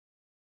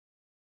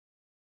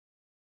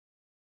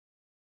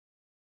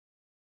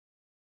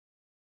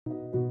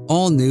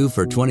All new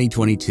for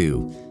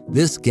 2022,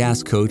 this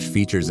gas coach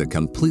features a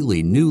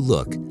completely new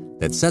look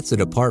that sets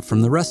it apart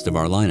from the rest of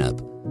our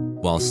lineup,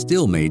 while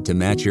still made to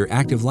match your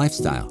active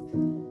lifestyle.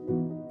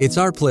 It's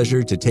our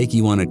pleasure to take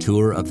you on a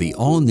tour of the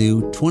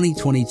all-new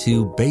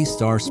 2022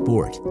 Baystar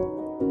Sport.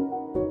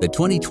 The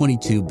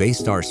 2022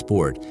 Baystar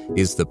Sport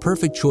is the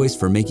perfect choice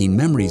for making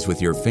memories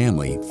with your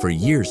family for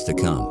years to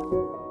come.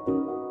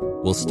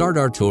 We'll start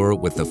our tour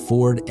with the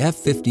Ford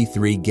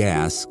F53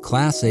 Gas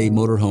Class A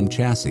Motorhome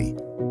chassis.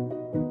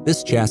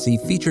 This chassis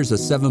features a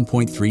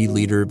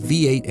 7.3-liter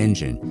V8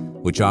 engine,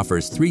 which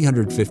offers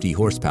 350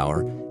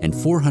 horsepower and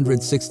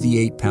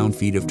 468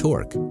 pound-feet of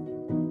torque.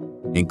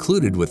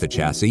 Included with the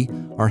chassis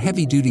are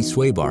heavy-duty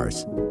sway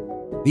bars.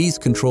 These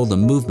control the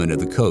movement of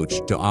the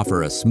coach to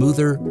offer a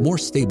smoother, more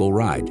stable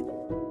ride.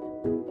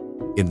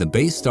 In the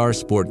Baystar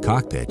Sport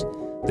cockpit,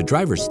 the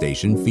driver's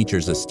station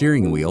features a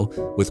steering wheel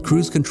with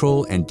cruise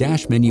control and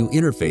dash menu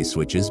interface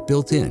switches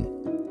built in.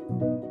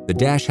 The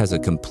dash has a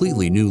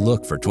completely new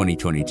look for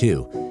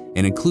 2022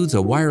 and includes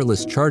a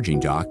wireless charging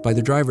dock by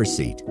the driver's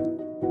seat.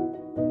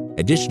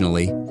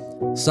 Additionally,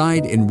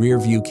 side and rear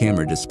view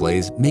camera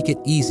displays make it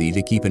easy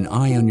to keep an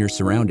eye on your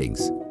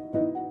surroundings.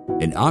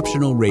 An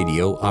optional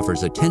radio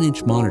offers a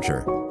 10-inch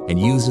monitor and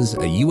uses a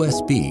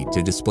USB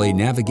to display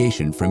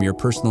navigation from your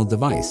personal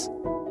device.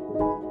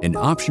 An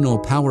optional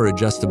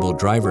power-adjustable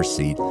driver's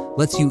seat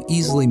lets you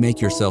easily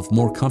make yourself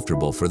more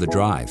comfortable for the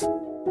drive.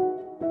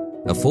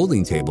 A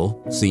folding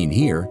table, seen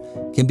here,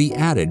 can be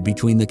added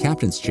between the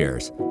captain's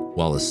chairs,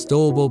 while a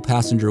stowable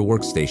passenger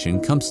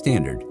workstation comes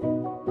standard.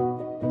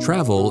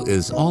 Travel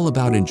is all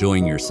about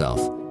enjoying yourself,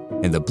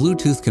 and the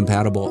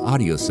Bluetooth-compatible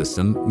audio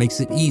system makes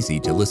it easy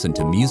to listen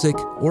to music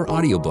or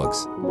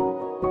audiobooks.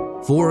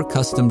 4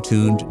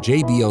 custom-tuned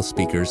JBL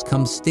speakers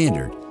come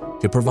standard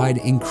to provide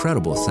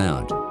incredible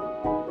sound.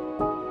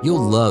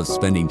 You'll love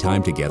spending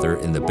time together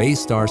in the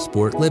Baystar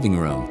Sport living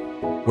room,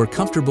 where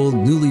comfortable,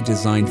 newly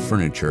designed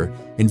furniture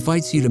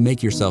invites you to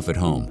make yourself at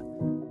home.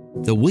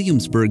 The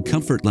Williamsburg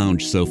Comfort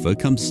Lounge sofa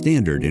comes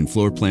standard in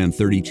floor plan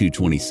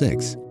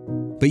 3226,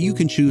 but you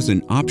can choose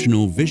an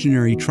optional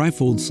Visionary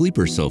trifold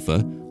sleeper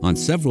sofa on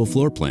several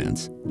floor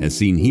plans, as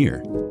seen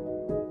here.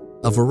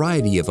 A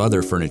variety of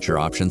other furniture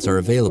options are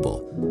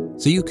available,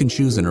 so you can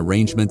choose an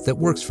arrangement that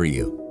works for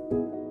you.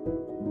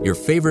 Your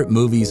favorite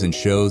movies and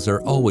shows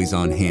are always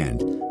on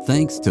hand,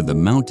 thanks to the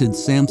mounted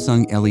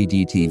Samsung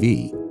LED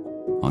TV.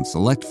 On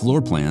select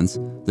floor plans,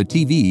 the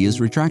TV is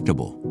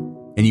retractable,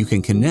 and you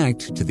can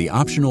connect to the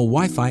optional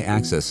Wi-Fi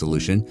access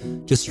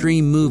solution to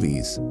stream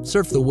movies,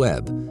 surf the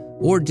web,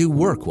 or do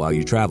work while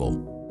you travel.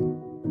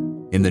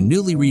 In the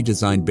newly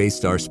redesigned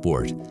Baystar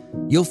Sport,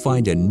 you'll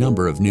find a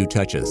number of new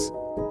touches.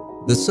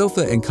 The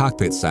sofa and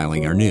cockpit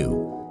styling are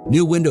new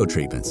window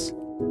treatments,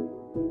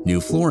 new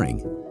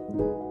flooring,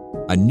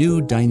 a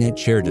new dinette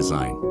chair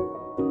design.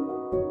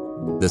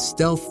 The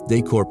Stealth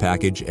Decor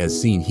package, as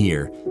seen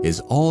here, is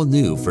all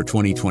new for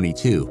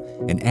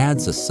 2022 and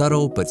adds a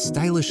subtle but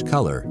stylish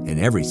color in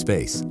every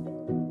space.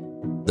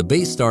 The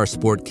Baystar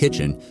Sport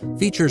kitchen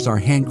features our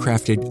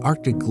handcrafted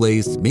Arctic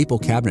glazed maple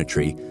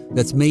cabinetry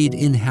that's made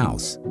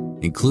in-house,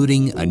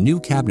 including a new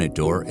cabinet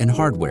door and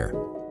hardware.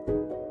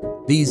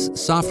 These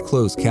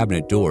soft-close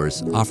cabinet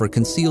doors offer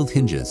concealed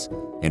hinges,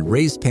 and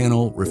raised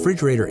panel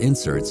refrigerator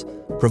inserts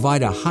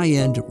provide a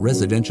high-end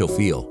residential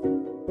feel.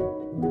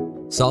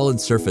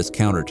 Solid surface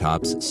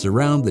countertops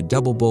surround the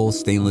double bowl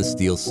stainless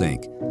steel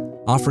sink,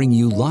 offering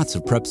you lots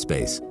of prep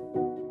space.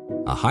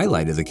 A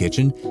highlight of the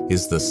kitchen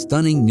is the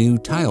stunning new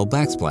tile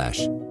backsplash.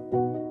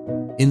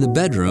 In the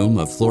bedroom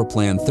of floor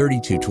plan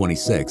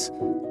 3226,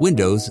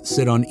 windows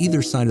sit on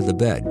either side of the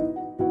bed.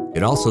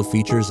 It also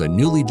features a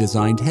newly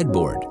designed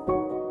headboard.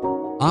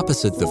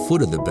 Opposite the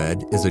foot of the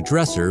bed is a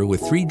dresser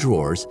with 3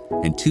 drawers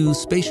and 2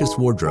 spacious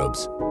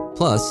wardrobes,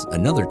 plus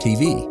another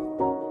TV.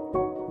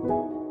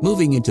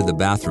 Moving into the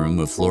bathroom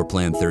of floor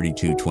plan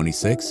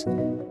 3226,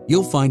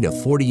 you'll find a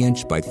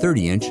 40-inch by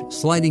 30-inch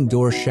sliding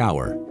door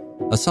shower,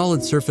 a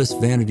solid surface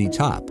vanity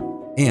top,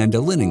 and a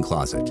linen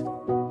closet.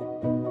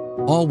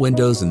 All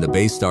windows in the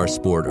Baystar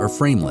Sport are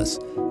frameless,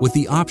 with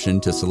the option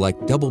to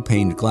select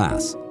double-paned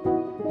glass.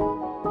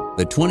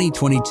 The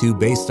 2022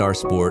 Baystar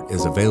Sport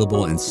is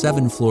available in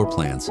 7 floor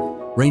plans,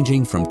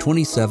 ranging from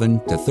 27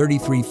 to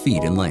 33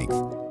 feet in length.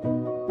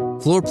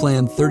 Floor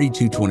plan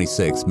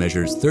 3226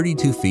 measures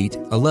 32 feet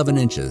 11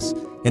 inches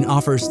and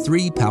offers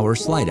 3 power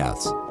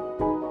slide-outs.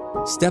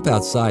 Step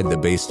outside the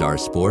Baystar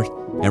Sport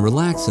and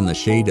relax in the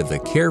shade of the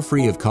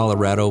Carefree of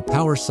Colorado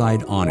power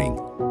side awning,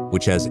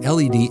 which has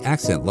LED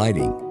accent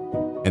lighting,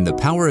 and the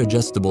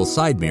power-adjustable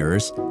side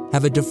mirrors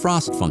have a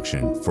defrost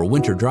function for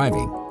winter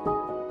driving.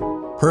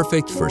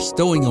 Perfect for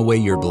stowing away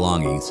your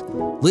belongings,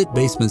 lit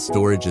basement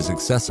storage is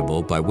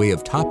accessible by way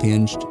of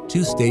top-hinged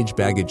 2-stage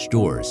baggage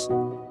doors.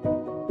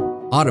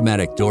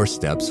 Automatic door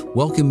steps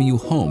welcome you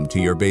home to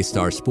your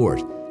Baystar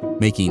Sport,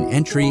 making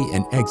entry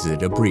and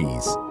exit a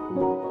breeze.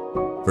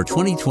 For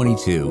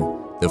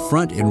 2022, the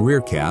front and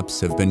rear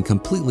caps have been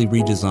completely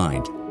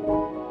redesigned.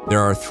 There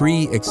are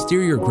 3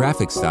 exterior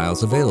graphic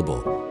styles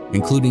available,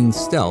 including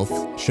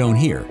Stealth, shown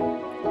here.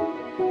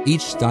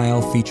 Each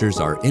style features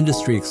our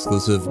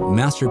industry-exclusive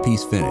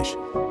masterpiece finish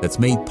that's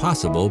made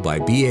possible by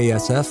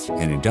BASF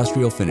and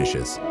Industrial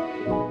Finishes.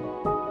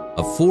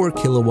 A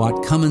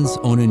 4-kilowatt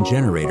Cummins-Onan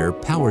generator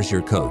powers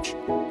your coach,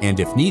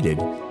 and if needed,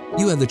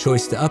 you have the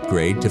choice to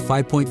upgrade to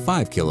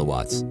 5.5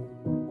 kilowatts.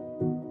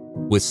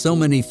 With so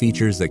many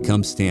features that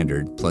come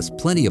standard, plus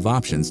plenty of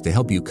options to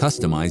help you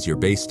customize your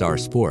Baystar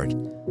Sport,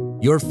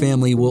 your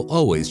family will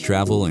always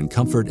travel in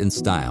comfort and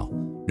style,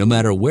 no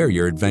matter where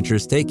your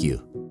adventures take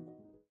you.